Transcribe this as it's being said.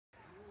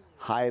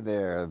Hi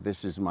there,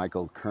 this is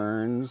Michael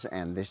Kearns,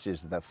 and this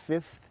is the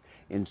 5th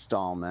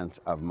installment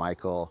of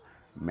Michael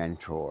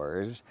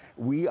Mentors.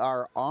 We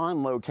are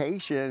on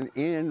location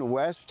in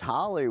West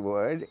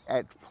Hollywood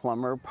at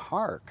Plummer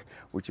Park,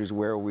 which is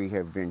where we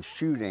have been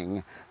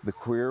shooting the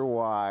Queer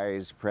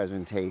Wise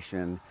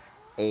presentation,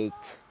 Ache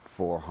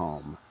for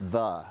Home,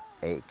 The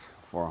Ache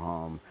for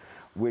Home,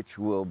 which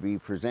will be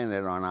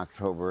presented on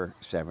October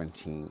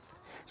 17th.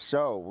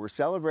 So we're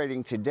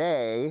celebrating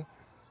today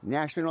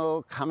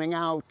National Coming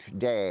Out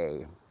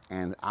Day,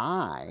 and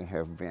I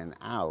have been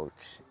out,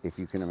 if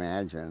you can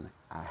imagine,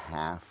 a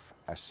half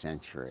a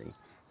century,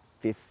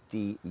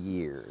 50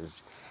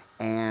 years.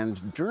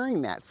 And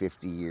during that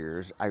 50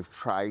 years, I've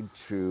tried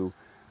to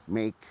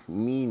make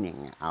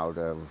meaning out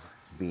of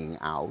being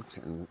out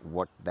and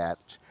what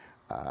that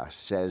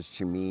says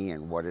to me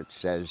and what it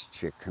says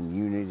to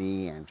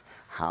community and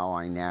how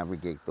I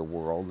navigate the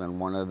world. And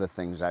one of the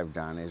things I've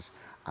done is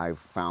I've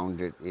found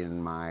it in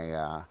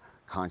my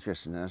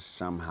consciousness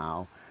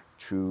somehow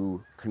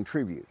to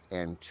contribute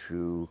and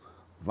to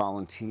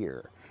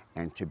volunteer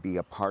and to be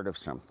a part of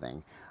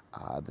something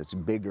that's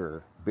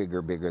bigger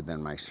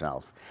than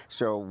myself.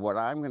 So what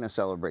I'm going to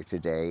celebrate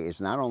today is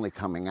not only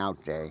Coming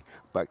Out Day,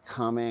 but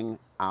coming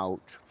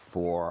out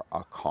for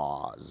a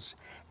cause.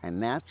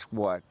 And that's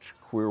what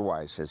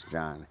QueerWise has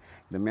done.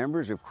 The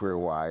members of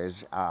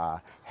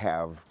QueerWise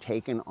have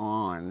taken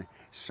on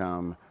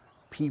some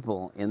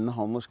people in the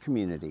homeless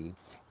community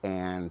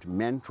and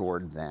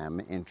mentored them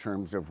in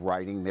terms of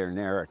writing their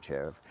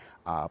narrative,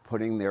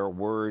 putting their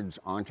words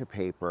onto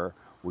paper,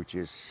 which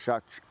is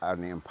such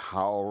an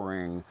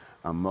empowering,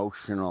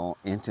 emotional,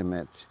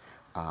 intimate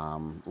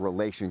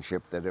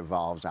relationship that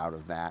evolves out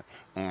of that,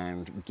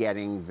 and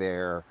getting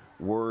their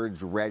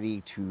words ready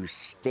to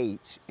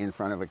state in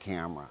front of a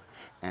camera.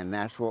 And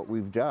that's what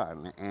we've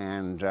done.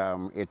 And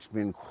it's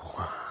been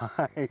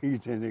quite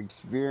an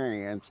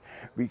experience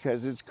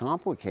because it's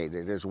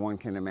complicated, as one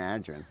can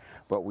imagine.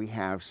 But we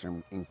have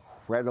some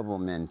incredible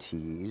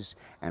mentees,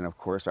 and of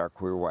course our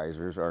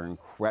QueerWisers are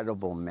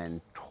incredible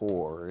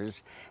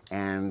mentors,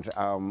 and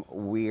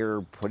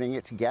we're putting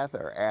it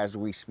together as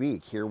we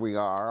speak. Here we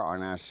are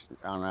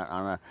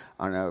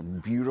on a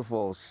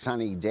beautiful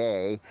sunny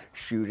day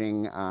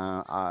shooting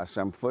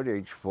some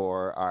footage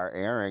for our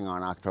airing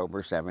on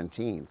October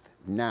 17th.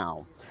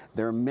 Now,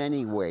 there are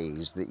many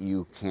ways that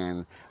you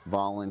can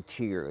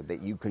volunteer,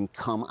 that you can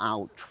come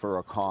out for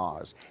a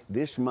cause.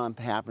 This month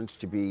happens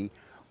to be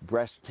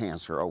Breast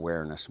Cancer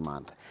Awareness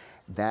Month.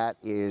 That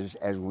is,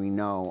 as we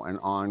know, an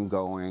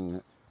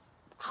ongoing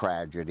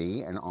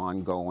tragedy, an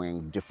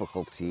ongoing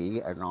difficulty,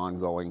 an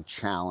ongoing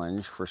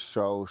challenge for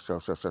so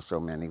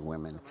many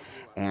women.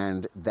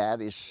 And that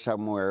is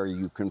somewhere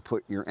you can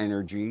put your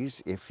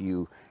energies if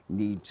you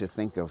need to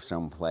think of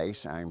some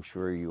place. I'm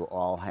sure you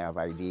all have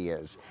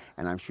ideas,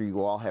 and I'm sure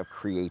you all have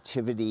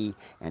creativity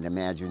and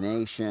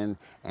imagination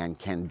and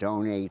can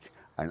donate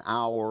an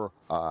hour,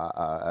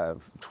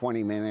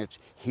 20 minutes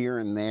here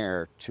and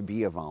there to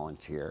be a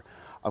volunteer.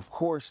 Of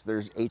course,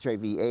 there's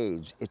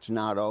HIV/AIDS. It's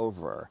not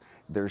over.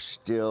 There's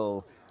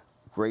still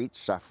great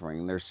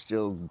suffering. There's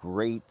still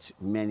great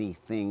many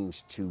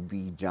things to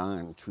be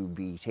done, to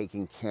be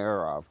taken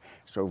care of.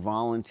 So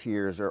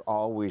volunteers are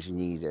always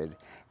needed.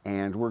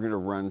 And we're going to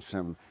run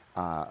some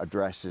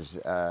addresses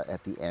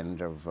at the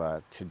end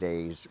of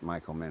today's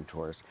Michael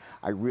Mentors.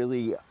 I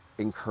really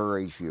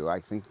encourage you. I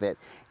think that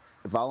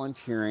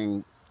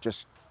volunteering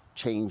just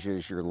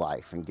changes your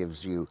life and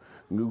gives you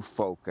new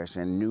focus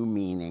and new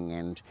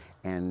meaning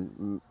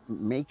and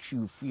makes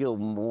you feel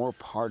more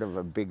part of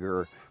a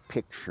bigger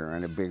picture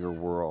and a bigger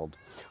world.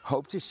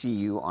 Hope to see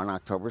you on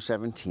October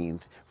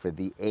 17th for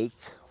the Ache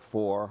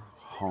for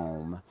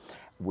Home,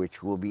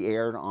 which will be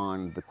aired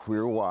on the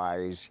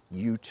QueerWise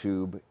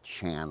YouTube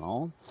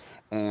channel.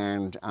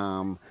 And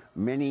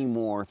many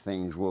more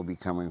things will be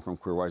coming from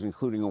QueerWise,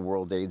 including a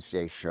World AIDS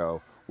Day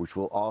show, which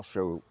will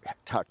also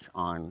touch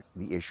on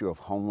the issue of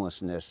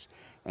homelessness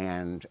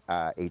and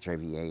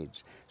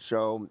HIV/AIDS.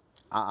 So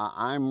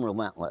I'm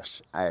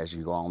relentless, as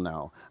you all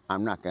know.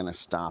 I'm not going to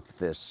stop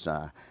this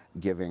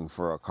giving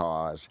for a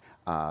cause,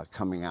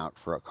 coming out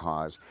for a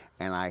cause,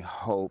 and I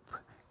hope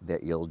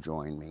that you'll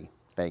join me.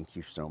 Thank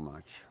you so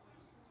much.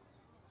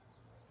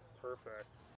 Perfect.